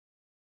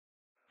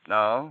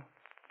Now,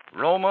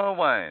 Roma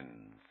Wines,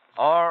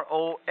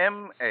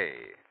 R-O-M-A,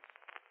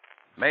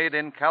 made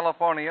in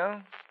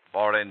California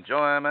for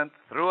enjoyment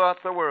throughout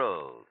the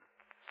world.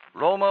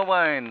 Roma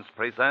Wines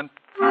present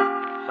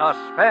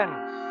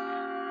Suspense.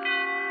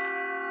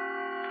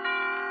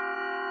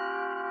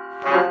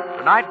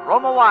 Tonight,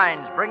 Roma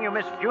Wines bring you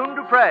Miss June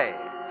DuPrez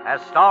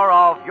as star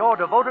of Your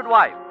Devoted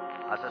Wife,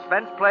 a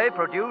suspense play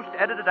produced,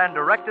 edited, and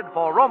directed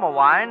for Roma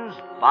Wines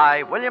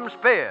by William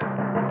Spear.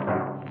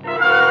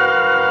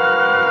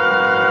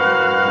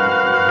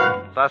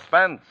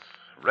 Suspense,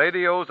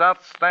 radio's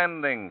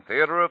outstanding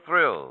theater of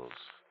thrills,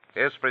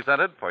 is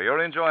presented for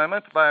your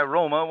enjoyment by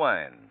Roma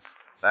Wines.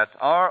 That's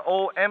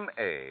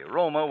R-O-M-A,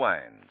 Roma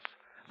Wines.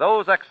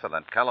 Those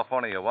excellent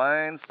California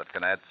wines that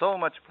can add so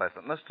much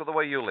pleasantness to the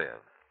way you live,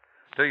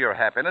 to your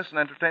happiness in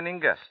entertaining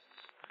guests,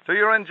 to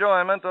your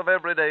enjoyment of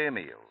everyday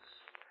meals.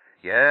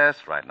 Yes,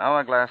 right now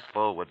a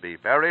glassful would be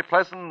very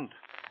pleasant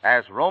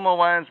as Roma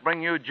Wines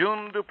bring you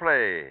June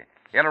DuPray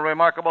in a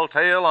remarkable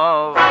tale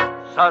of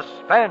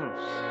Suspense.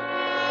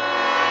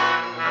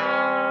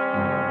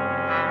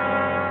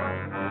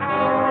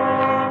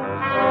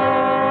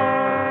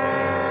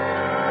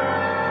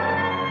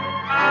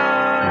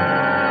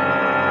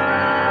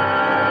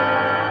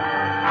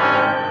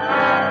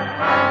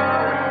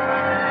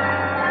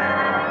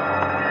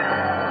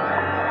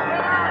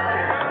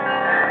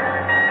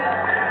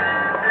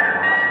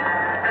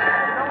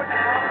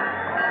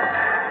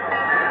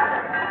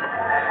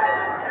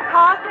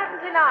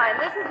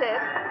 This is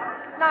it.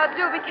 Now,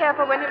 do be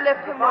careful when you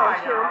lift him,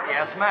 won't you?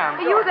 Yes, ma'am.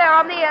 You there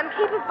on the end.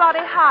 Keep his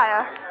body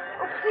higher.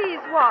 Oh, please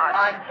watch.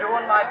 I'm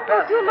doing my Oh,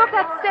 best. do look,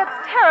 that step's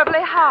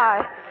terribly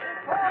high.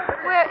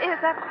 Where is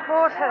that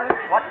porter?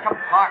 What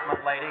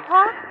compartment, lady?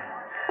 What?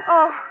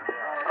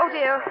 Oh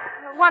dear.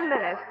 1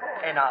 minute.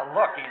 Hey, now,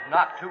 look, he's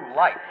not too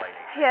light, lady.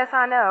 Yes,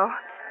 I know.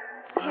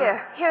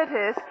 Here it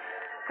is.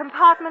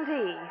 Compartment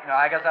E. No,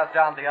 I guess that's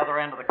down at the other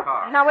end of the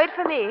car. Now, wait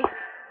for me.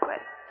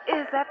 Where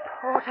is that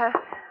porter?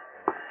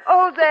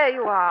 Oh, there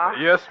you are.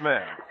 Yes,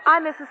 ma'am.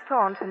 I'm Mrs.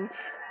 Thornton.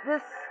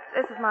 This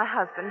is my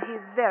husband.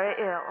 He's very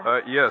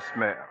ill. Yes,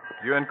 ma'am.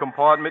 You're in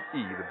compartment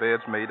E. The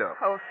bed's made up.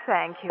 Oh,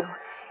 thank you.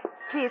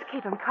 Please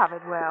keep him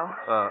covered well.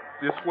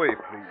 This way,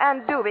 please.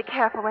 And do be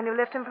careful when you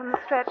lift him from the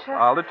stretcher.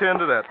 I'll attend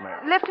to that,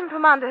 ma'am. Lift him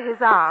from under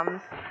his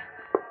arms.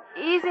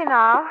 Easy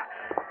now.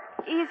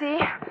 Easy.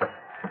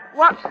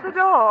 Watch the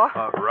door.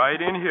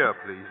 Right in here,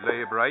 please.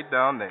 Lay it right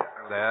down there.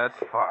 That's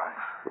fine.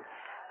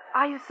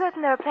 Are you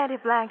certain there are plenty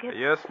of blankets?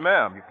 Yes,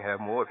 ma'am. You can have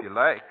more if you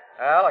like.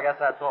 Well, I guess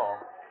that's all.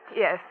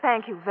 Yes,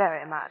 thank you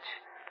very much.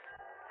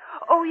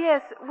 Oh,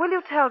 yes. Will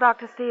you tell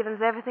Dr.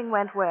 Stevens everything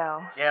went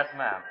well? Yes,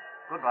 ma'am.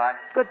 Goodbye.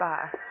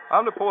 Goodbye.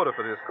 I'm the porter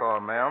for this car,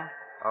 ma'am.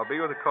 I'll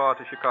be with the car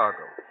to Chicago.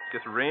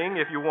 Just ring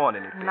if you want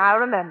anything. Now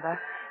remember,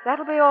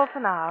 that'll be all for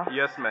now.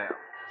 Yes, ma'am.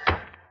 I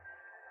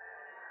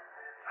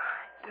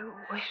do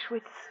wish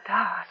we'd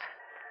start.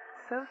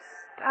 So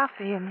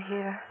stuffy in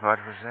here. What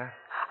was that?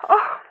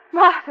 Oh,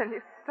 Martin,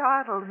 you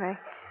startled me.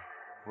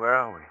 Where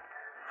are we?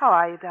 How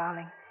are you,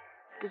 darling?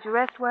 Did you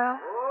rest well?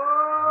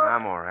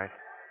 I'm all right.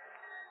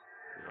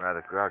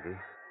 Rather groggy.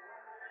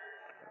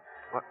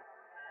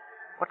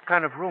 What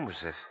kind of room is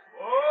this?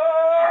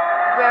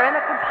 We're in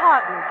a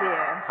compartment,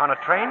 dear. On a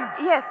train?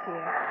 Yes,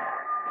 dear.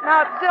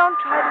 Now, don't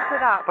try to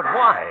sit up. But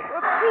why?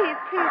 Well, please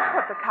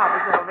put the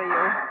covers over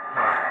you.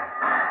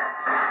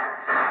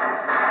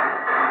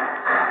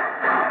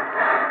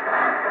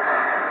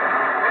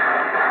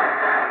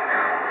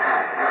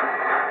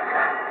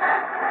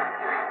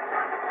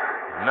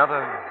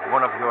 Another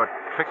one of your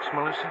tricks,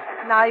 Melissa?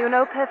 Now, you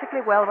know perfectly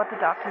well what the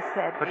doctor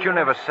said. But dear. you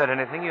never said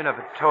anything. You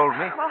never told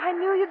me. Well, I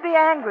knew you'd be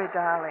angry,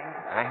 darling.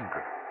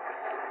 Angry.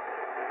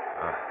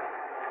 Oh.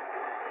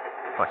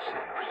 What's the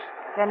use?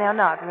 Then you're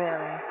not,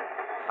 really.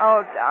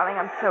 Oh, darling,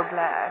 I'm so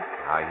glad.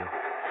 Are you?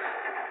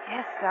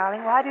 Yes,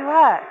 darling. Why do you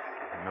ask?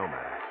 No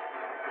matter.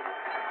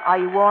 Are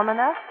you warm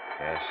enough?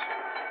 Yes.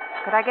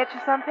 Could I get you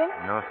something?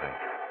 No, thank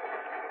you.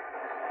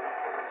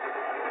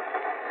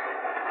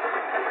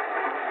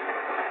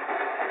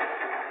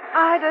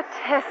 I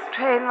detest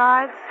train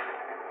rides.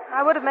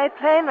 I would have made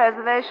plane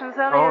reservations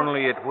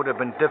Only it would have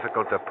been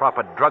difficult to prop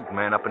a drug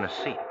man up in a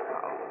seat.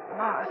 Oh,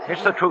 Martin.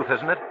 It's the truth,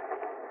 isn't it?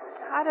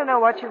 I don't know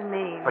what you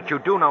mean. But you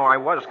do know I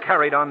was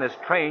carried on this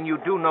train. You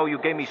do know you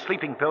gave me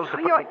sleeping pills to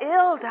put You're me...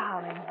 ill,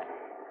 darling.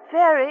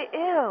 Very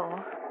ill.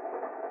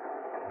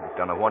 You've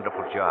done a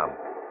wonderful job.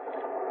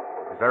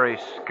 A very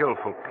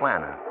skillful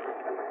planner.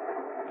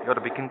 You ought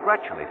to be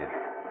congratulated.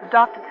 The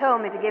doctor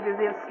told me to give you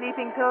real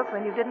sleeping pills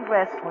when you didn't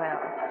rest well.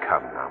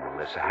 Come now,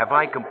 Melissa. Have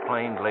I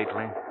complained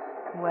lately?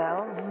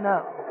 Well,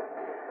 no.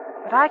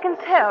 But I can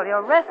tell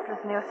you're restless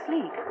in your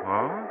sleep.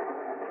 Oh?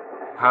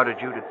 How did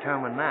you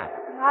determine that?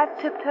 I've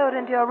tiptoed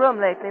into your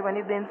room lately when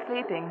you've been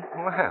sleeping.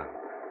 Well,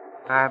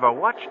 I have a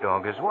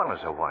watchdog as well as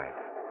a wife.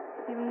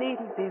 You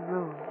needn't be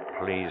rude.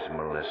 Please,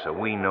 Melissa,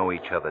 we know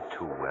each other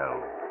too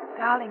well.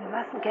 Darling, you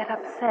mustn't get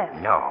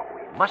upset. No,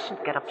 we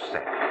mustn't get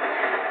upset.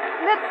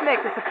 Let's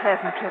make this a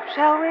pleasant trip,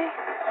 shall we?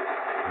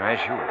 As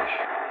you wish.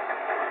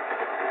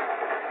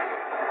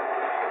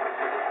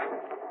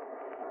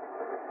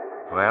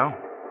 Well,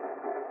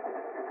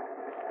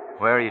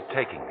 where are you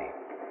taking me?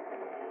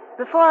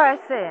 Before I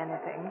say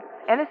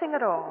anything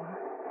at all,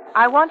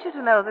 I want you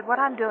to know that what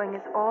I'm doing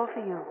is all for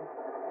you.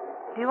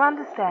 Do you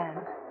understand?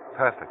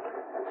 Perfect.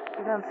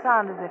 You don't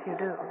sound as if you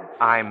do.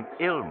 I'm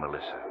ill,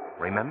 Melissa.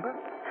 Remember?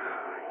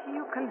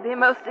 You can be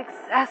most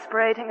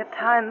exasperating at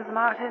times,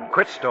 Martin.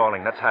 Quit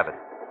stalling. Let's have it.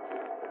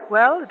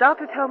 Well, the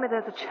doctor told me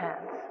there's a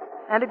chance,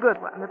 and a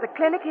good one, that the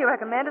clinic he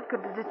recommended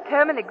could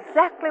determine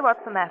exactly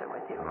what's the matter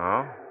with you.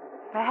 Oh?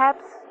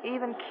 Perhaps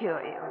even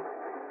cure you.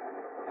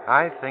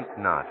 I think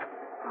not.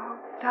 Oh,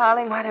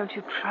 darling, why don't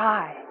you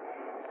try?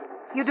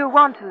 You do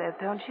want to live,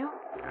 don't you?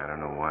 I don't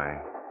know why.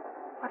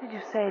 What did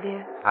you say,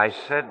 dear? I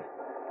said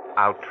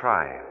I'll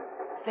try.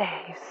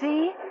 There, you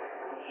see?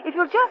 If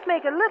you'll just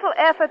make a little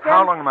effort, then...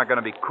 How long am I going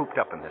to be cooped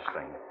up in this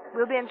thing?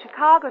 We'll be in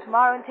Chicago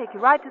tomorrow and take you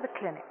right to the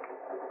clinic.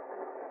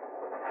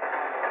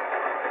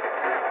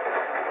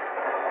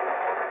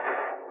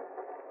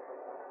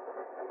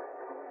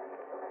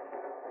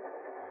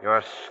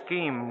 Your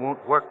scheme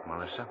won't work,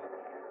 Melissa.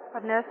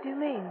 What on earth do you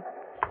mean?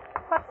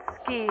 What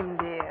scheme,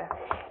 dear?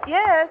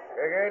 Yes.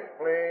 Tickets,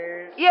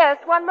 please. Yes,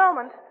 one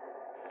moment.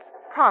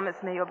 Promise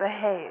me you'll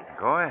behave.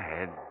 Go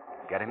ahead.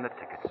 Get him the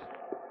tickets.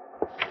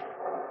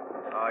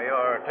 Oh,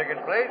 your tickets,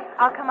 please?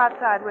 I'll come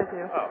outside with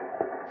you. Oh.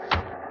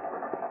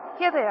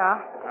 Here they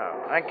are.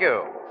 Oh, thank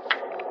you.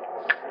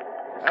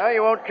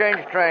 You won't change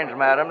trains,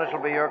 madam. This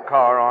will be your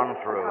car on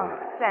through. Oh,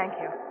 thank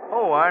you.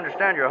 Oh, I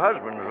understand your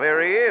husband's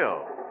very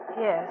ill.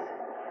 Yes,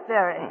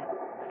 very.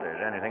 If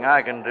there's anything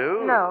I can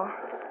do... No,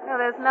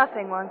 there's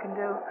nothing one can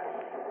do.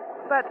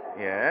 But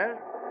Yes?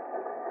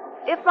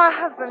 if my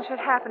husband should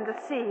happen to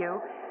see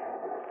you...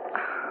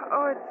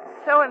 Oh,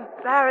 it's so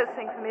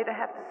embarrassing for me to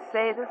have to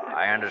say this.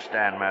 I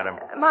understand, madam.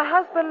 My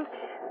husband...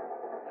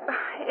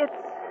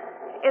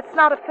 It's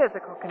not a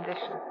physical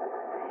condition.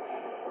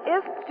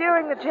 If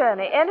during the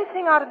journey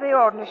anything out of the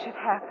ordinary should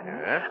happen...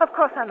 Yes? Of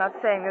course, I'm not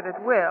saying that it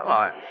will. Oh,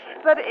 I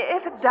understand. But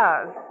if it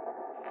does,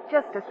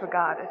 just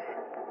disregard it.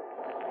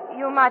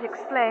 You might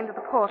explain to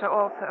the porter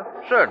also.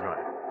 Certainly.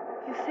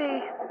 You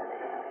see,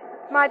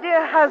 my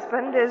dear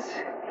husband is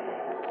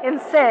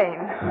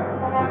insane.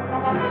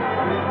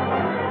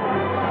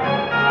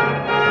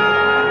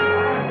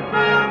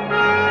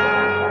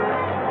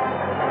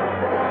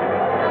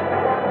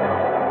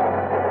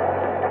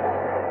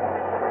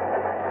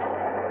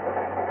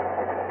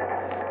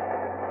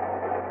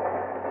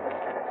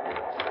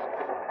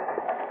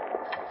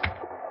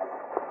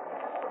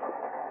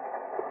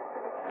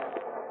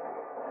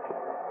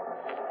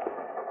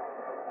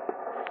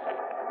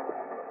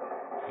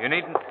 You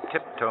needn't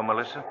tiptoe,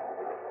 Melissa.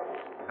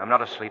 I'm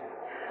not asleep.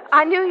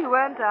 I knew you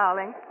weren't,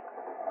 darling.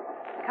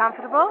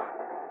 Comfortable?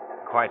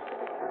 Quite.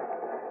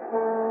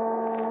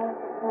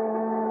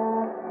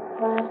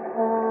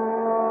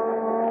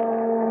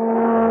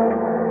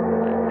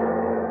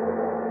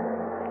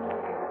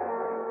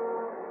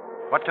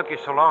 What took you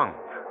so long?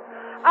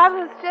 I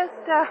was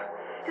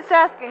just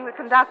asking the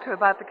conductor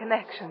about the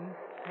connections.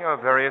 You're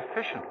very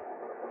efficient.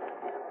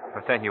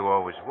 But then you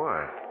always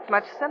were. It's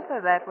much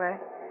simpler that way.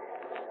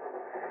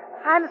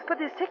 I must put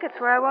these tickets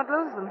where I won't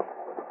lose them.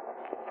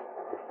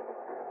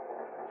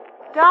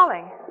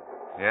 Darling,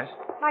 Yes?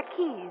 my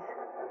keys.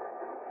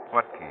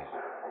 What keys?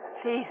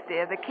 Please,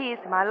 dear, the keys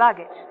to my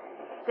luggage.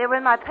 They were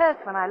in my purse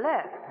when I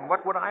left.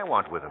 What would I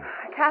want with them?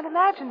 I can't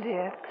imagine,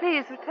 dear.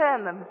 Please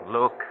return them.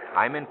 Look,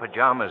 I'm in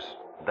pajamas.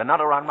 They're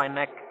not around my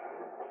neck.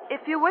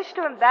 If you wish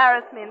to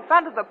embarrass me in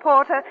front of the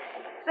porter,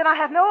 then I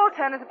have no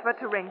alternative but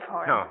to ring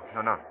for him.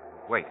 No.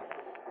 Wait.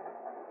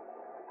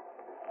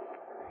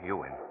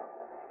 You in.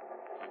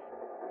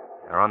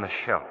 They're on the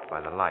shelf by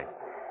the light.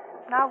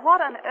 Now,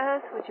 what on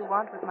earth would you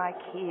want with my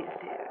keys,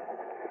 dear?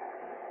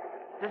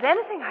 If there's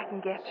anything I can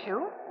get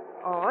you,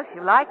 or if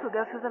you like, we'll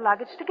go through the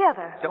luggage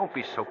together. Don't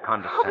be so Oh,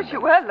 condescending. but you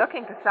were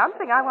looking for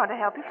something. I want to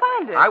help you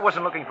find it. I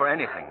wasn't looking for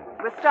anything.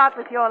 We'll start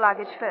with your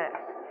luggage first.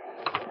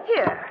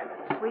 Here,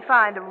 we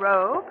find a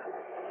robe,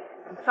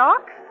 some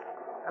socks,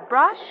 a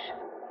brush,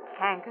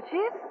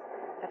 handkerchief,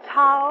 a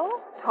towel,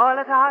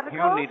 toilet articles.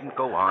 You needn't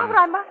go Oh, on. but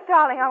I must,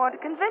 darling. I want to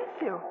convince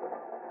you.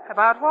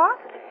 About what?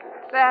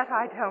 That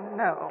I don't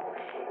know.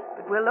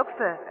 But we'll look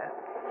further.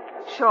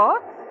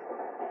 Shorts,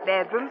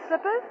 bedroom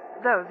slippers,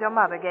 those your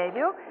mother gave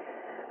you,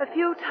 a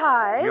few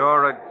ties.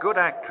 You're a good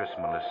actress,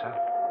 Melissa.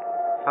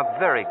 A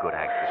very good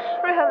actress.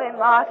 Really,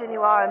 Martin,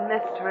 you are a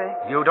mystery.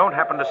 You don't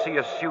happen to see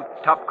a suit,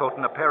 topcoat,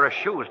 and a pair of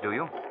shoes, do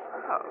you?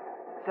 Oh,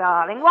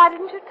 darling, why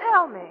didn't you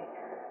tell me?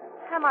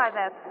 Am I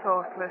that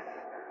thoughtless?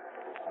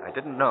 I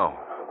didn't know.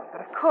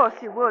 But of course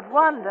you would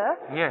wonder.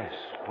 Yes,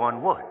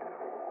 one would.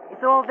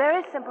 It's all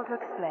very simple to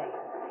explain.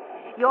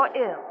 You're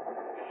ill.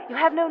 You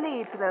have no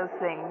need for those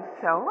things,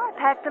 so I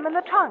packed them in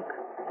the trunk.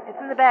 It's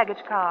in the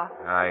baggage car.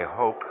 I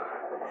hope.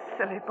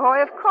 Silly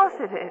boy, of course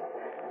it is.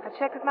 I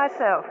checked it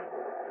myself.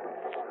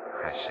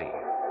 I see.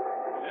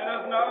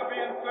 Dinner's now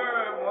being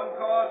served. One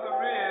car at the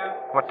rear.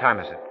 What time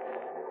is it?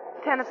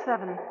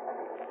 7:10.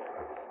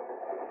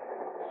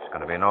 It's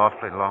going to be an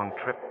awfully long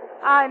trip.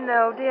 I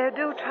know, dear.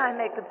 Do try and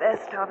make the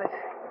best of it.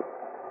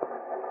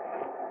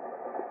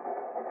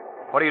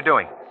 What are you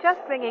doing? Just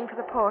ringing for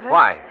the porter.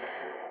 Why?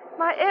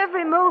 My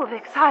every move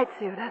excites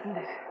you, doesn't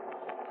it?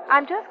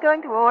 I'm just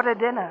going to order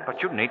dinner.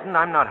 But you needn't.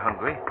 I'm not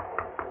hungry.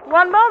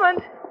 One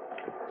moment.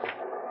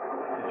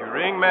 Did you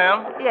ring,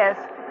 ma'am? Yes.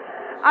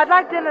 I'd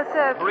like dinner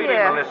served Really,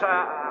 here. Melissa,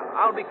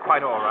 I'll be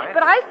quite all right.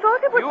 But I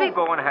thought it would be... You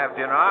go and have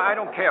dinner. I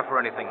don't care for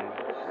anything.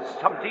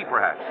 Some tea,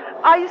 perhaps.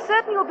 Are you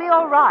certain you'll be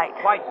all right?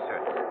 Quite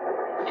certain.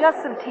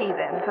 Just some tea,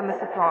 then, for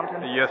Mrs.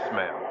 Thornton. Yes,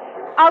 ma'am.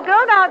 I'll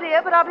go now,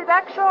 dear, but I'll be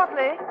back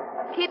shortly.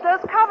 Keep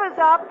those covers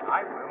up.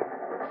 I will.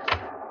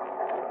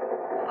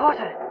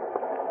 Porter.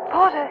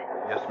 Porter.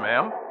 Yes,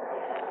 ma'am.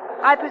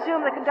 I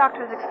presume the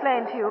conductor has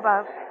explained to you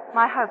about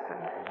my husband.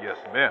 Yes,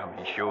 ma'am.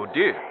 He sure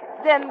did.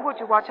 Then would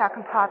you watch our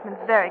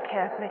compartments very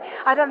carefully?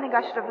 I don't think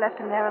I should have left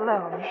him there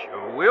alone.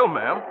 Sure will,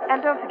 ma'am.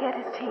 And don't forget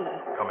his tea.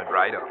 Coming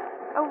right up.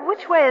 Oh,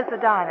 which way is the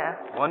diner?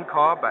 One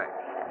car back.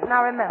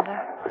 Now remember.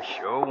 I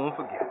sure won't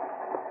forget.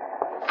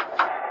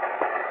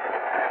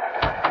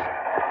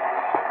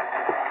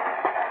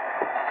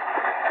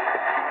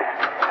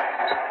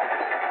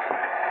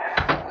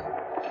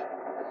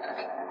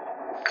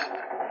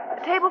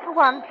 Table for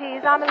one,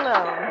 please. I'm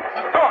alone.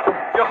 Thornton,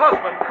 your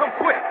husband, come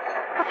quick.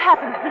 What's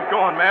happened? He's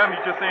gone, ma'am. He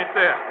just ain't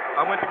there.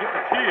 I went to get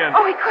the tea and...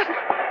 Oh, he couldn't.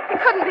 He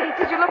couldn't be.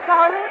 Did you look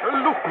thoroughly?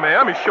 Look,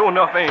 ma'am, he sure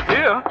enough ain't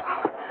here.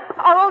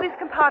 Are all these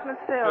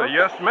compartments filled?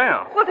 Yes,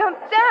 ma'am. Well, don't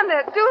stand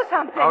there. Do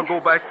something. I'll go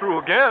back through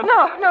again.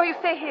 No, you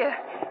stay here.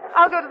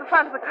 I'll go to the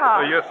front of the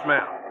car. Yes,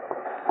 ma'am.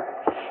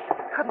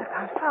 Couldn't have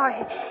gone far.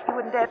 He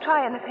wouldn't dare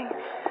try anything.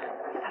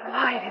 He's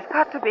alive. He's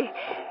got to be.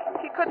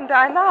 He couldn't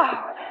die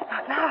now.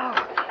 Not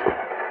now.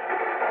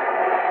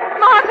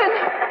 Martin!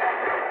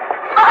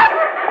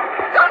 Martin!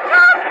 Don't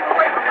come!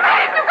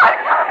 Please, you've got to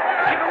come!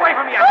 Keep away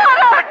from me.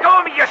 Porter! Let go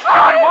of me, you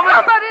stupid woman.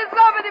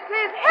 Somebody,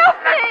 please help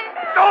me!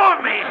 Let go of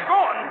me.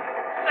 Gordon.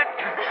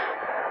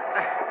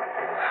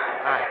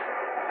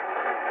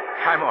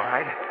 I'm all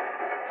right.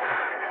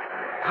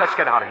 Let's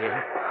get out of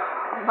here.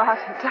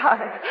 Martin,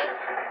 darling.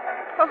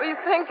 What were you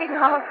thinking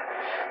of? I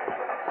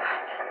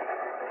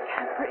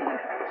can't breathe.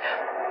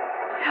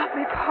 Help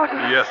me,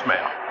 Porter. Yes,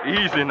 ma'am.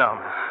 Easy now,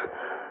 ma'am.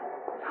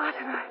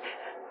 Martin, I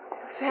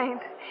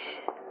faint.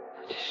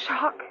 Such a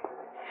shock.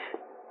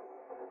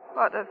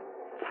 What a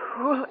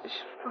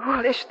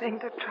foolish thing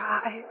to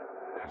try.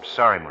 I'm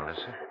sorry,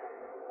 Melissa.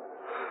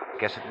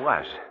 Guess it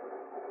was.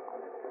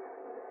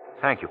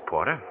 Thank you,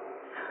 Porter.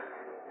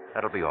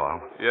 That'll be all.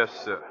 Yes,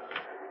 sir.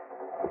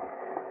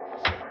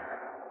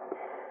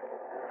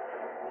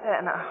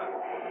 There now.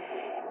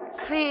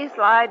 Please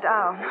lie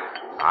down.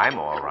 I'm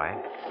all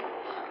right.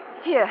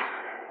 Here,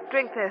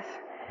 drink this.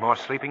 More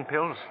sleeping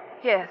pills?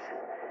 Yes.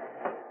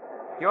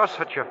 You're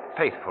such a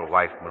faithful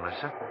wife,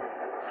 Melissa.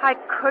 I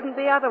couldn't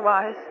be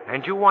otherwise.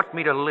 And you want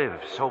me to live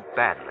so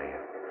badly.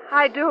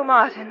 I do,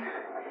 Martin.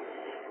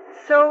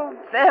 So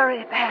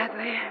very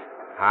badly.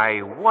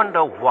 I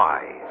wonder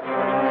why.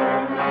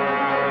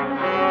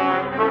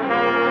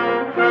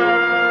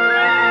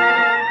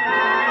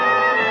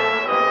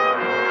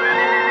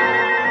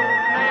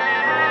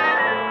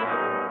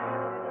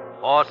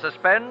 For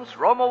Suspense,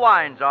 Roma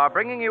Wines are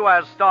bringing you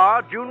as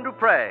star June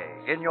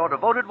DuPray in Your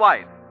Devoted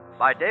Wife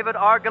by David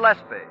R.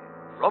 Gillespie.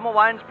 Roma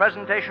Wines'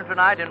 presentation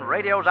tonight in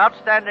radio's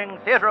outstanding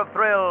theater of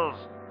thrills,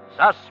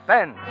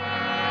 Suspense.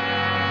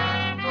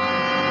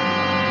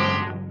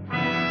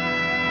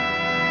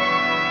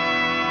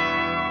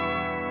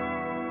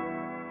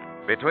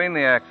 Between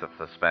the acts of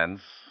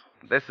Suspense,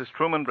 this is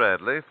Truman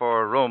Bradley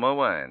for Roma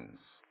Wines.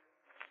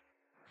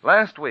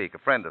 Last week, a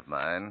friend of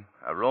mine,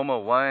 a Roma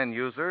wine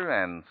user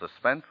and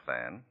Suspense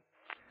fan,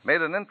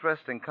 made an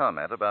interesting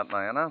comment about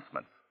my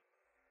announcement.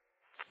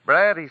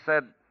 Brad, he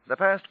said, the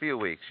past few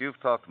weeks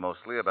you've talked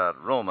mostly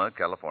about Roma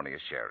California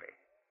Sherry.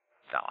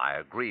 Now, I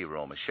agree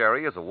Roma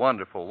Sherry is a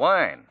wonderful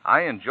wine.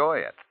 I enjoy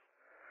it.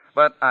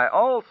 But I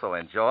also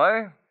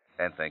enjoy,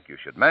 and think you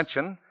should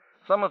mention,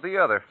 some of the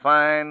other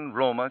fine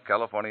Roma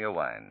California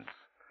wines.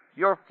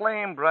 Your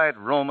flame-bright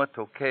Roma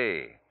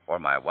Tokay, or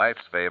my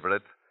wife's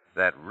favorite,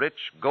 that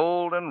rich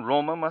golden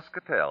Roma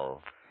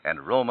Muscatel,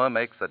 and Roma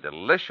makes a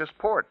delicious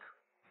port.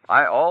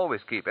 I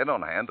always keep it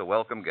on hand to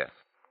welcome guests.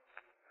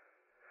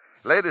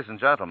 Ladies and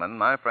gentlemen,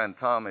 my friend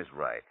Tom is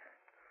right.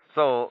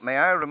 So, may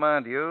I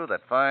remind you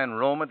that fine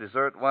Roma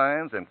dessert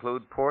wines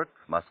include port,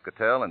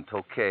 Muscatel, and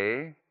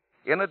Tokay,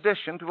 in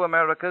addition to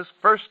America's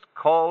first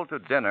call to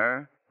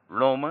dinner,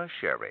 Roma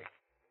Sherry.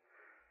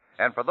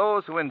 And for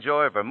those who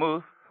enjoy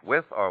vermouth,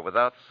 with or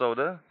without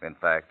soda, in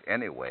fact,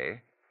 any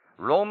way,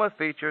 Roma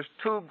features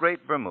two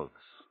great vermouths,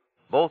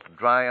 both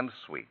dry and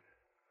sweet.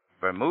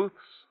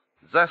 Vermouths,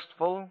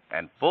 zestful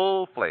and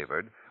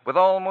full-flavored, with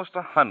almost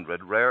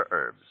 100 rare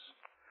herbs.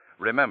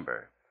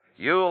 Remember,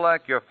 you'll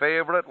like your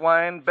favorite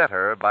wine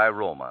better by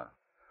Roma.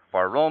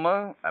 For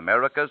Roma,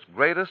 America's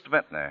greatest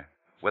vintner,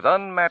 with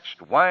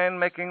unmatched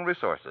wine-making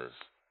resources,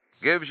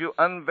 gives you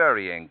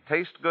unvarying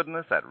taste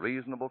goodness at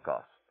reasonable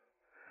cost.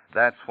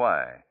 That's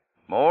why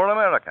more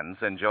Americans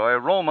enjoy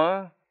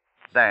Roma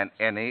than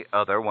any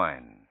other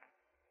wine.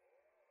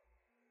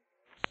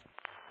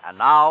 And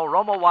now,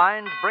 Roma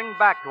Wines bring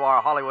back to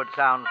our Hollywood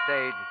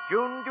soundstage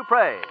June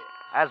DuPray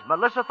as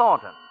Melissa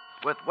Thornton,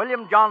 with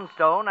William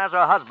Johnstone as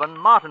her husband,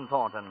 Martin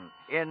Thornton,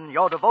 in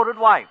Your Devoted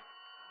Wife,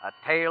 a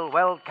tale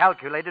well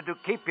calculated to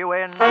keep you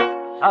in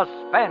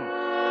suspense.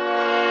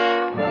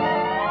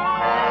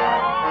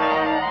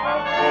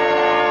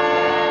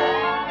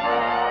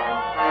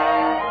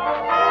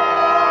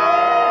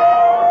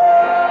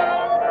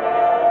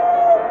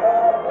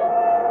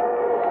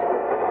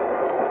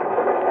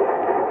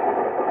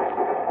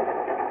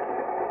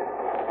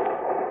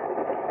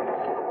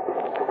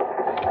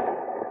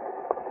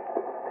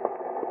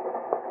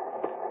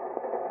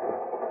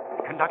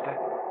 Conductor.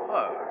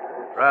 Oh,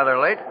 rather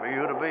late for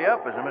you to be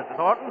up, is it, Mr.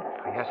 Thornton?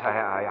 Yes,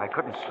 I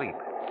couldn't sleep.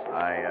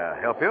 I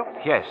help you?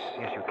 Yes,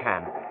 you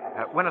can.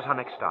 When is our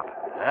next stop?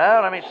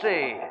 Well, let me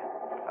see.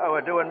 Oh,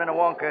 we're due in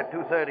Minnewanka at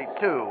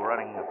 2:32,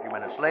 running a few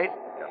minutes late.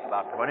 Just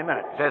about 20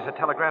 minutes. There's a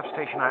telegraph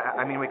station.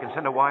 I mean, we can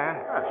send a wire?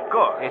 Yes, of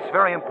course. It's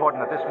very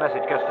important that this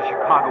message gets to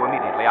Chicago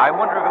immediately. I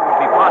wonder if it would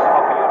be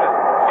possible for you to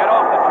get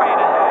off the train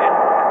and...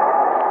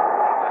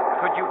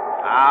 Could you...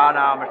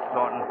 Now, Mr.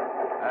 Thornton.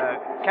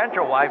 Can't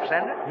your wife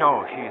send it?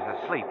 No, she's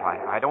asleep.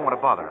 I don't want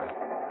to bother her.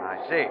 I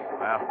see.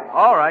 Well,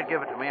 all right,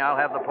 give it to me. I'll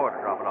have the porter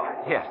drop it off.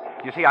 Yes.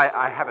 You see,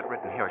 I have it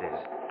written. Here it is.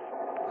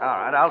 All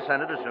right, I'll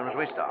send it as soon as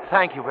we stop.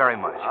 Thank you very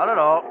much. Not at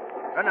all.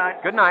 Good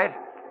night. Good night.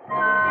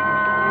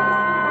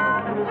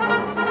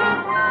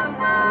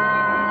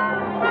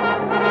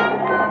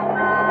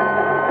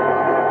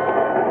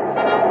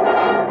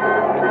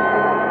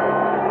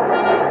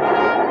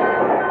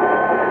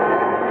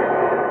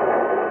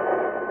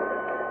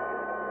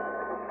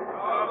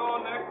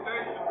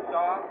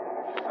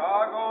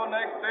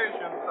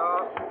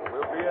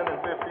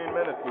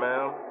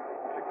 Ma'am.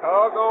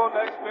 Chicago,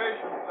 next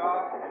station,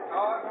 stop.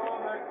 Chicago,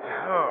 next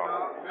station,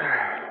 stop. 15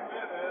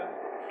 minutes.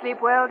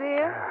 Sleep well,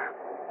 dear?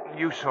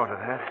 You sorted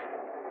that.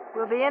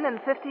 We'll be in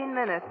 15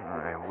 minutes.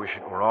 I wish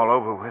it were all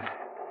over with.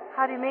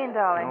 How do you mean,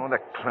 darling? Oh, the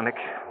clinic.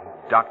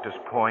 Doctors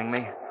pawing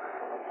me.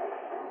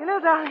 You know,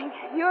 darling,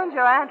 you and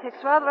your antics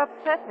rather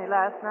upset me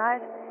last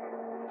night.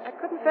 I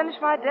couldn't finish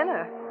my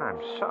dinner. I'm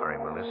sorry,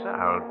 Melissa.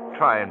 I'll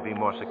try and be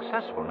more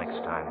successful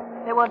next time.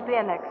 There won't be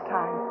a next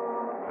time.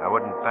 I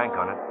wouldn't bank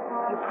on it.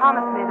 You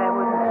promised me there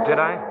wouldn't. Did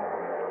I?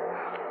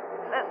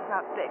 Let's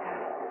not bicker.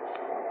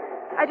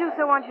 I do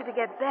so want you to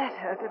get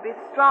better, to be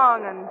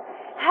strong and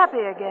happy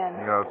again.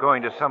 You're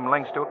going to some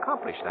lengths to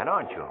accomplish that,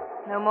 aren't you?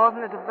 No more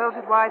than a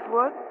devoted wife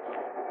would.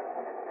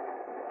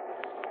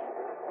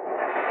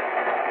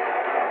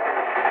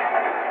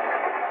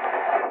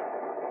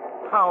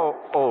 How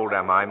old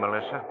am I,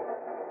 Melissa?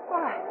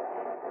 Why,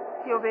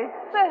 you'll be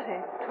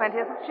 30,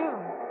 20th of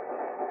June.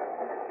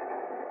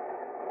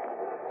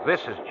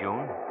 This is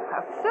June.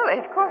 How silly.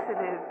 Of course it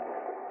is.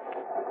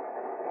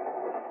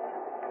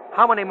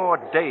 How many more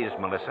days,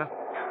 Melissa?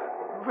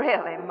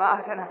 Really,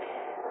 Martin,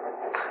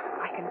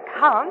 I can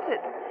count.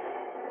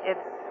 It's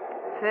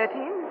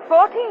 13,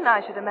 14,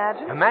 I should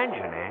imagine.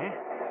 Imagine, eh?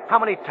 How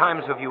many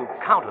times have you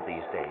counted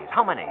these days?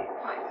 How many?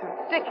 Oh, it's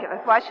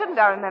ridiculous. Why shouldn't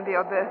I remember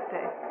your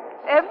birthday?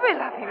 Every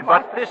loving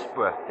wife... But this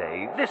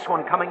birthday, this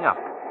one coming up,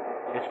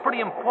 it's pretty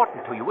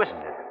important to you, isn't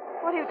it?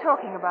 What are you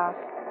talking about?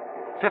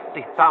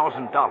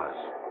 $50,000.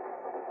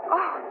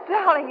 Oh,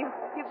 darling,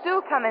 you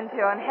do come into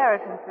your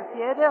inheritance this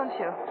year, don't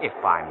you? If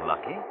I'm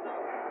lucky.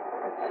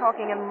 You're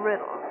talking in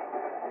riddles.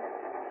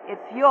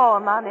 It's your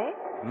money.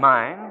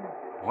 Mine,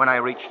 when I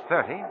reach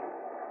 30.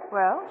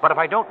 Well? But if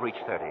I don't reach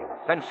 30,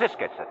 then Sis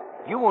gets it.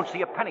 You won't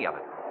see a penny of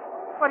it.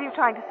 What are you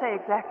trying to say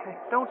exactly?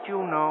 Don't you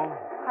know?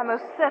 I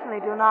most certainly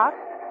do not.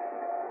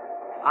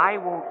 I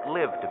won't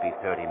live to be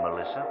 30,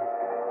 Melissa.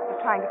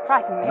 You're trying to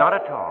frighten me. Not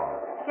at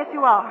all. Yes,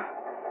 you are.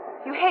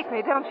 You hate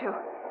me, don't you?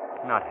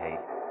 Not hate.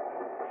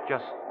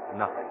 Just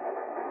nothing.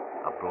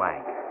 A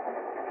blank.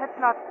 Let's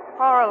not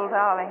quarrel,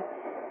 darling.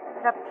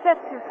 It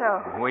upsets you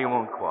so. We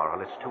won't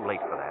quarrel. It's too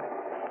late for that.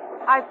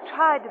 I've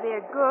tried to be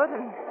a good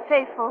and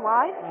faithful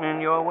wife.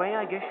 In your way,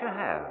 I guess you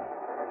have.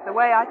 The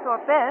way I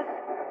thought best.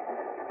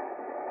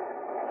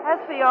 As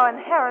for your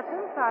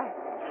inheritance,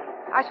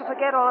 I shall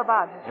forget all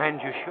about it.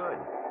 And you should.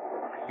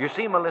 You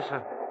see,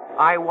 Melissa,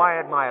 I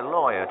wired my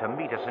lawyer to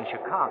meet us in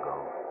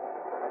Chicago.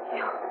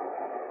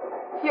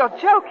 You're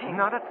joking.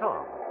 Not at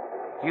all.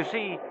 You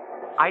see,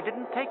 I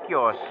didn't take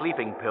your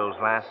sleeping pills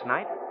last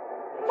night.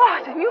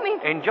 Martin, you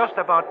mean... In just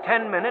about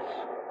 10 minutes,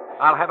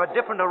 I'll have a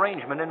different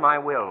arrangement in my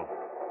will.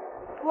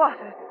 What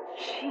a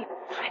cheap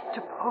trick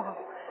to pull.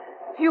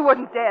 You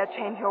wouldn't dare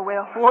change your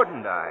will.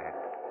 Wouldn't I?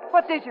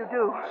 What did you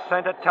do?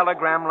 Sent a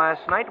telegram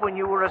last night when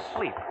you were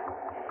asleep.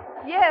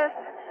 Yes.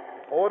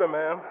 Order,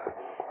 ma'am.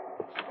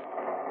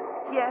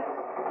 Yes.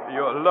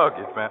 Your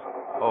luggage, ma'am.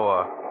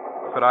 Oh,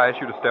 could I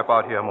ask you to step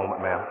out here a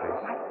moment, ma'am, please?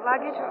 My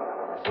luggage?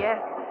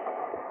 Yes.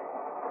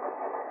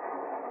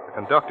 The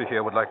conductor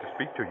here would like to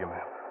speak to you,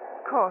 ma'am.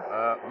 Of course.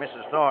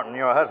 Mrs. Thornton,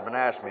 your husband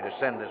asked me to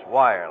send this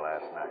wire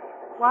last night.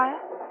 Wire?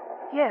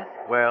 Yes.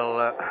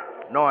 Well,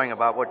 knowing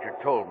about what you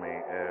told me,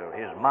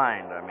 his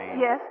mind, I mean...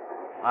 Yes?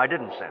 I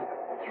didn't send it.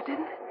 You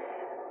didn't?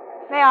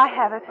 May I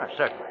have it?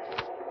 Certainly.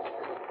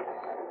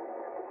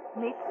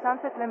 Meet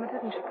Sunset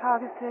Limited in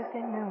Chicago Thursday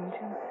noon,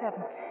 June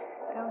 7th.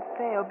 Don't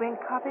fail. Bring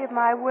copy of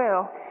my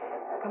will.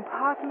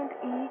 Compartment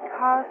E,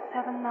 car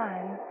 79.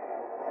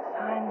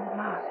 Signed,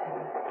 Martin.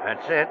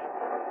 That's it.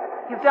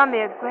 You've done me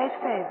a great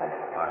favor.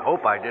 I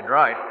hope I did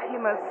right. You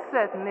most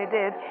certainly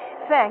did.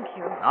 Thank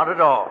you. Not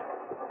at all.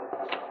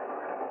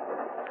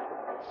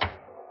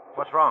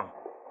 What's wrong?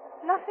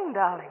 Nothing,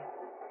 darling.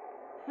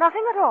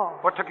 Nothing at all.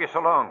 What took you so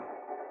long?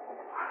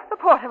 The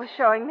porter was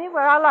showing me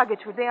where our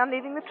luggage would be on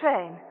leaving the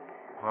train.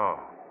 Oh.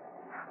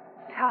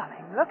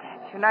 Darling, look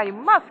at you. Now you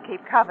must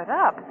keep covered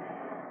up.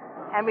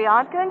 And we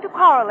aren't going to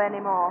quarrel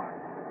anymore.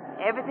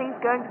 Everything's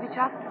going to be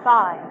just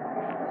fine.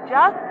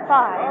 Just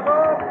fine.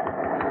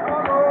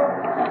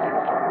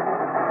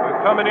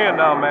 We're coming in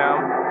now,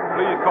 ma'am.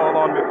 Please call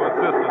on me for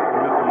assistance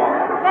from Mr.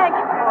 Martin. Thank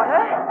you,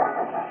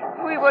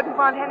 porter. We wouldn't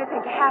want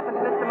anything to happen to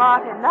Mr.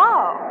 Martin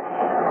now,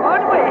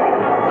 would we?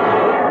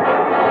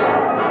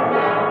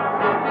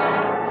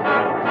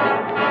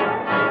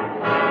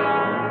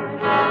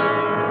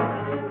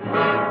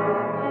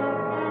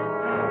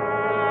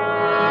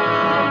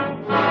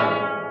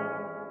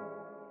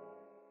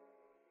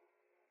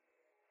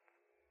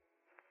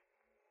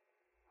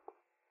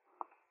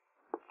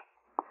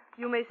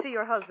 You may see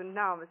your husband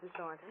now, Mrs.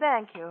 Thornton.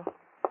 Thank you.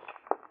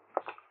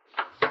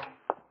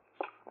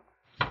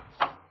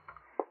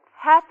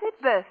 Happy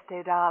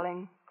birthday,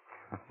 darling.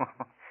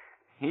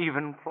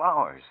 Even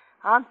flowers.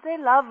 Aren't they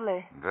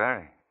lovely?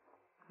 Very.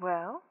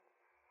 Well,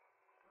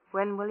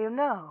 when will you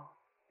know?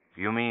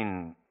 You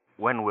mean,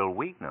 when will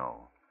we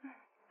know?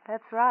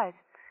 That's right.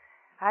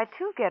 I,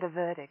 too, get a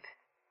verdict.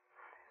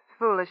 It's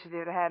foolish of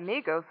you to have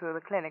me go through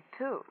the clinic,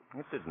 too.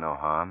 It did no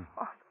harm.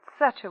 Oh,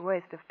 such a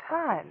waste of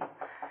time.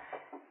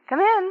 Come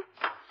in.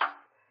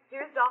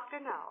 Here's Doctor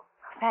now.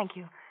 Thank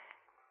you.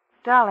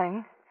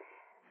 Darling,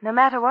 no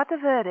matter what the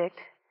verdict,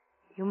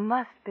 you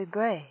must be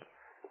brave.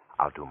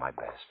 I'll do my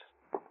best.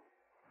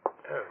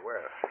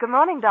 Good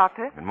morning,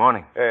 Doctor. Good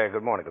morning.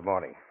 Good morning, good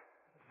morning.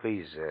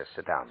 Please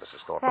sit down,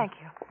 Mrs. Thornton. Thank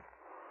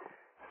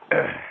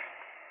you.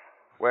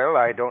 Well,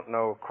 I don't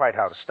know quite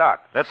how to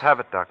start. Let's have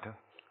it, Doctor.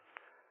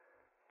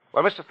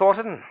 Well, Mr.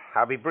 Thornton,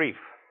 I'll be brief.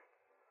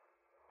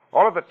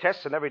 All of the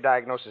tests and every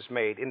diagnosis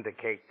made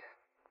indicate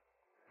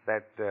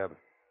that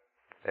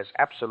there's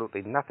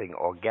absolutely nothing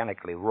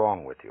organically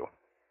wrong with you.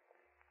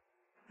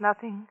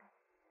 Nothing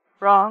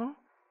wrong?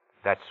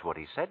 That's what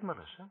he said,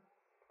 Melissa.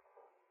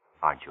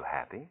 Aren't you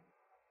happy?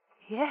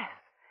 Yes.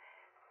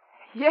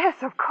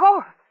 Yes, of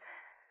course.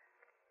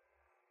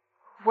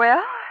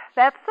 Well,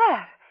 that's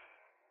that.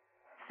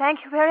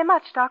 Thank you very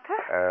much, Doctor.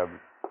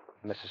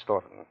 Mrs.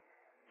 Thornton,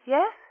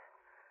 Yes?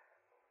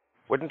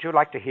 wouldn't you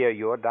like to hear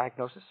your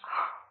diagnosis?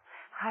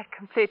 I'd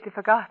completely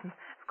forgotten.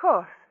 Of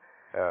course.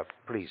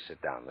 Please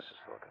sit down, Mrs.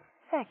 Thornton.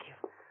 Thank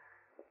you.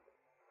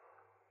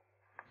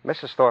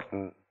 Mrs.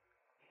 Thornton,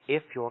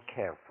 if you're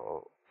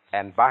careful,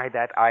 and by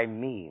that I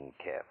mean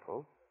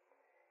careful,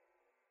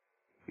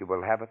 you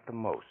will have at the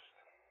most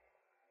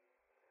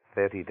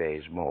 30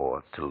 days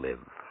more to live.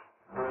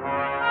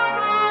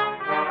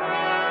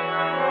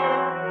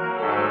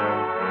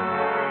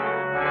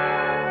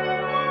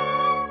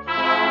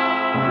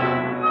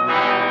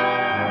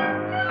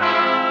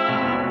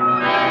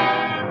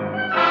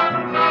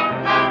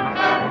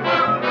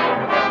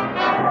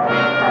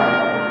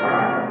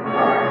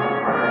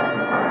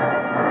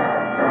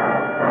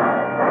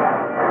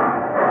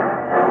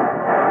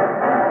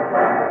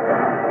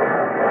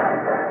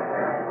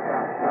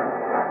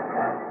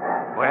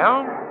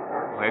 Well,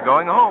 we're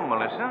going home,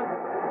 Melissa.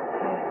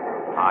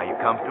 Are you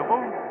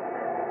comfortable?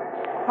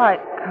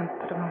 Quite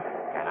comfortable.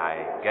 Can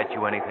I get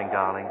you anything,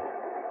 darling?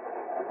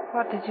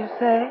 What did you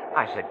say?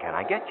 I said, can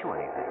I get you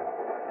anything?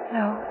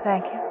 No,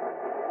 thank you.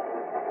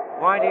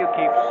 Why do you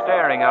keep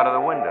staring out of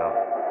the window?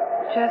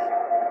 Just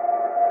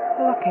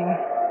looking.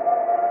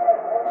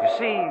 You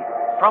see,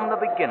 from the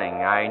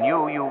beginning, I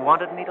knew you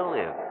wanted me to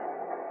live.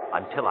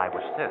 Until I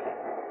was 30.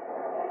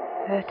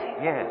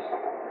 30? Yes.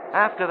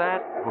 After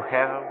that,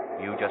 well,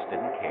 you just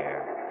didn't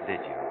care,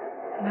 did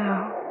you?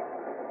 No,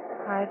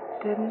 I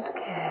didn't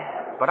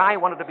care. But I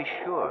wanted to be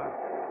sure.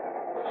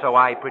 So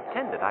I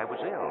pretended I was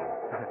ill.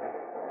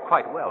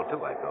 Quite well,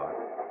 too, I thought.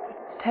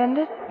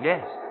 Pretended?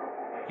 Yes.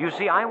 You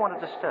see, I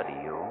wanted to study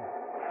you.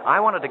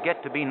 I wanted to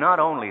get to be not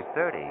only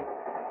 30,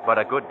 but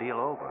a good deal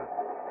over.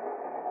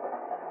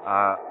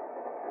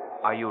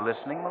 Are you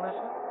listening,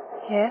 Melissa?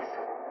 Yes.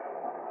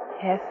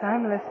 Yes,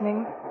 I'm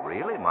listening.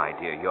 Really, my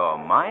dear, your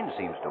mind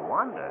seems to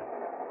wander.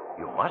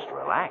 You must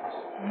relax.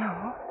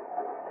 No.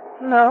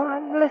 No,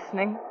 I'm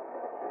listening.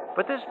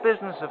 But this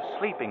business of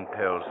sleeping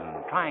pills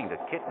and trying to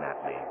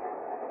kidnap me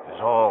is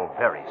all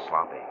very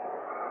sloppy.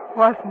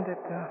 Wasn't it,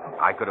 though?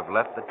 I could have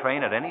left the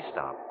train at any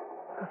stop.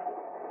 Of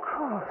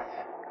course.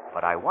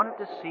 But I wanted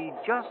to see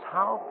just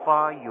how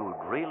far you'd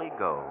really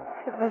go.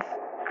 It was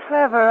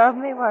clever of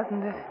me,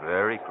 wasn't it?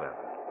 Very clever.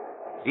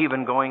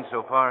 Even going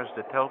so far as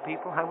to tell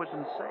people I was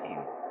insane.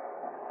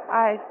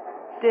 I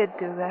did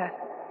do that.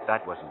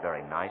 That wasn't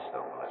very nice,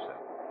 though, Melissa.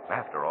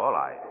 After all,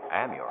 I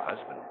am your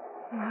husband.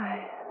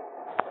 My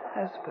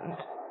husband.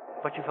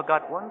 But you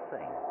forgot one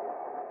thing.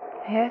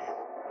 Yes?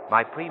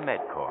 My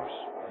pre-med course.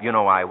 You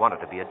know, I wanted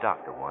to be a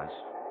doctor once.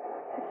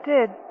 It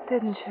did,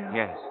 didn't you?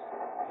 Yes.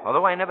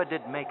 Although I never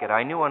did make it,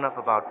 I knew enough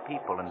about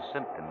people and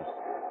symptoms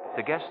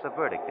to guess the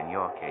verdict in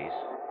your case.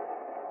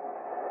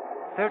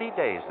 30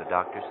 days, the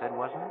doctor said,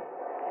 wasn't it?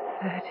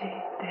 30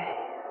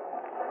 days.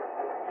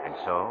 And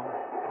so,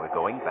 we're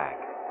going back.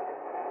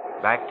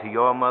 Back to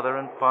your mother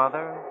and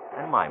father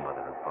and my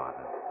mother and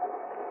father.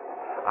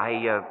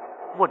 I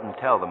wouldn't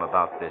tell them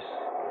about this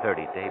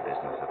 30-day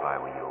business if I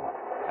were you.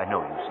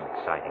 No use in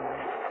exciting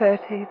them.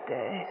 30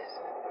 days.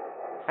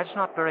 That's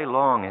not very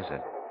long, is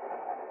it?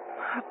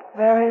 Not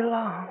very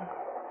long.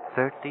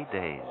 30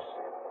 days.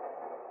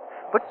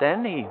 But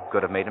then he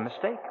could have made a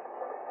mistake.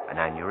 An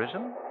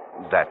aneurysm.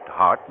 That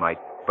heart might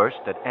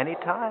burst at any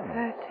time.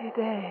 30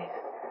 days.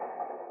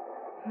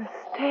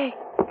 Mistake.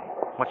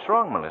 What's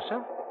wrong,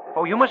 Melissa?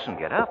 Oh, you mustn't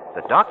get up.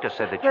 The doctor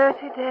said that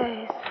 30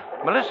 days.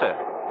 Melissa,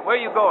 where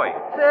are you going?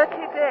 30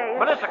 days.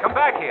 Melissa, come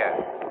back here.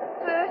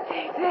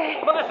 30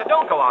 days. Melissa,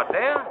 don't go out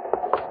there.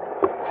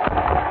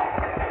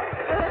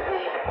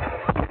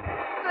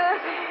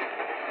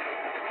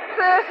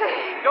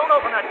 30. Don't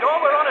open that door.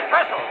 We're on a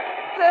trestle.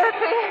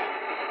 30.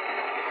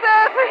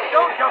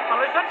 Don't jump,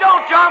 Melissa.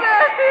 Don't jump. 30.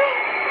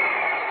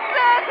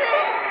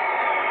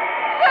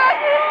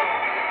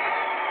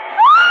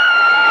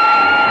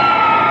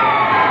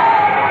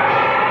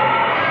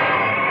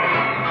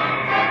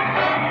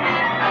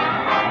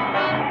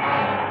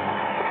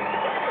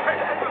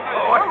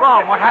 What's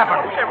wrong? What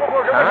happened?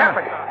 What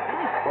happened?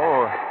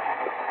 Oh,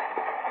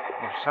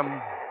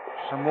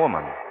 some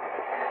woman.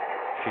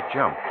 She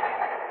jumped.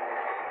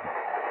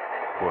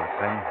 Poor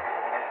thing.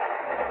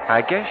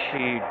 I guess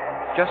she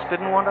just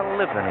didn't want to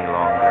live any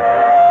longer.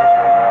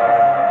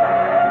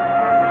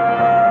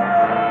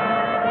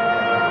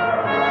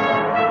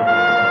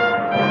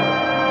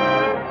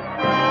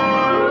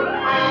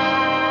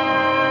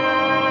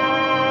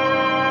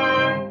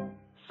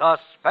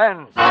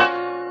 Suspense.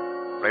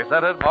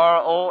 Presented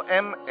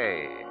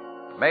ROMA.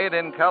 Made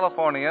in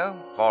California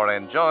for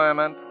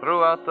enjoyment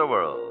throughout the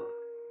world.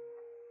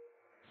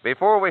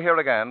 Before we hear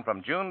again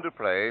from June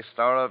DuPrez,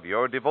 star of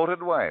Your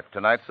Devoted Wife,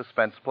 tonight's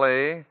suspense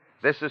play,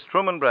 this is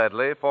Truman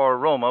Bradley for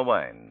Roma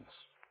Wines.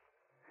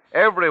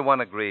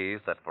 Everyone agrees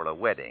that for a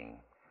wedding,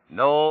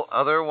 no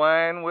other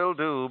wine will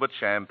do but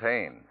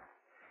champagne.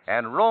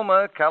 And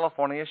Roma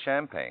California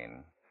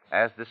Champagne,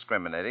 as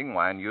discriminating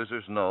wine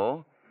users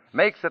know,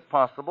 makes it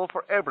possible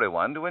for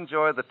everyone to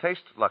enjoy the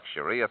taste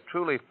luxury of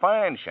truly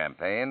fine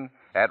champagne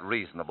at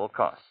reasonable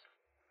cost.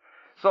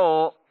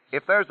 So,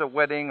 if there's a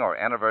wedding or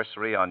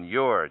anniversary on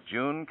your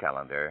June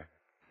calendar,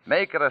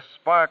 make it a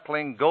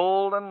sparkling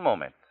golden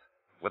moment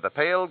with the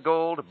pale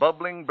gold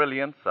bubbling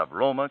brilliance of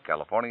Roma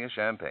California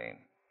Champagne.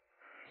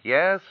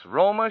 Yes,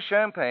 Roma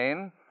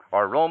Champagne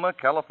or Roma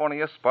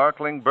California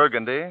Sparkling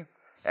Burgundy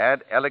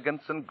add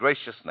elegance and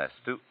graciousness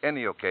to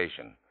any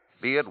occasion,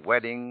 be it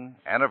wedding,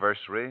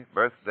 anniversary,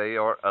 birthday,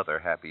 or other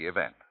happy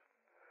event.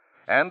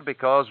 And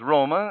because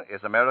Roma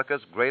is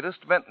America's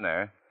greatest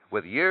vintner,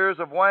 with years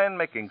of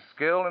winemaking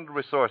skill and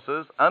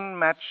resources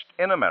unmatched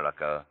in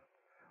America,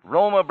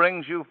 Roma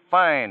brings you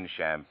fine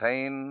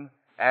champagne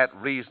at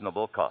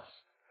reasonable cost.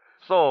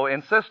 So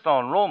insist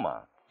on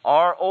Roma,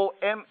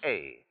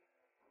 R-O-M-A,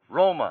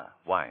 Roma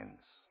wines.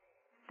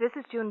 This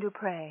is June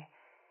DuPray.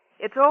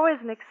 It's always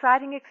an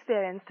exciting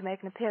experience to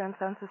make an appearance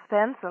on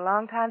Suspense, a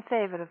longtime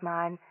favorite of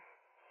mine.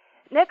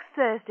 Next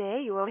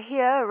Thursday, you will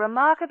hear a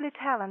remarkably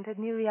talented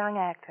new young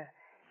actor,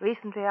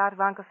 recently out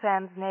of Uncle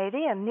Sam's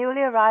Navy and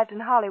newly arrived in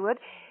Hollywood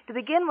to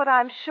begin what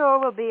I'm sure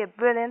will be a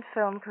brilliant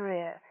film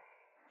career.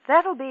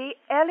 That'll be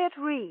Elliot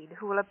Reed,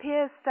 who will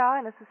appear as star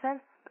in a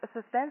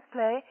suspense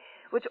play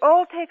which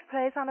all takes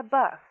place on a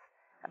bus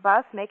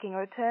making a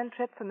return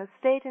trip from a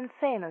state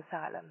insane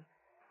asylum.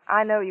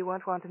 I know you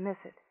won't want to miss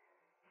it.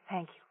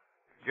 Thank you.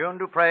 June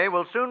DuPray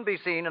will soon be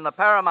seen in the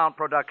Paramount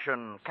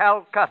production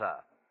Calcutta.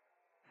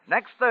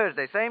 Next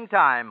Thursday, same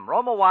time,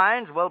 Roma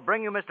Wines will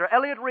bring you Mr.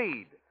 Elliot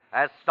Reed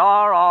as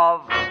star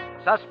of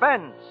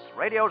Suspense,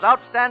 radio's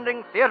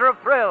outstanding theater of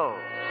thrills.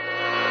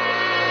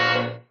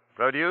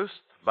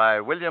 Produced by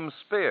William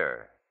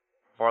Spear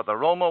for the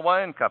Roma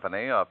Wine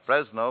Company of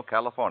Fresno,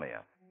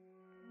 California.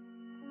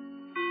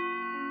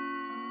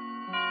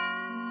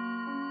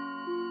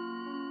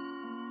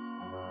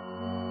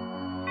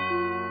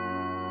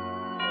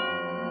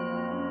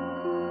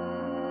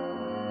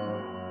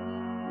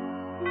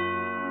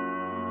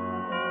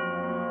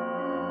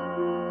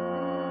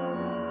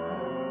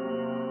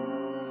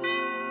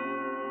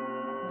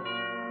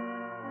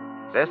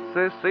 This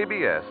is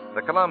CBS,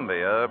 the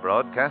Columbia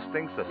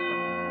Broadcasting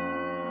System.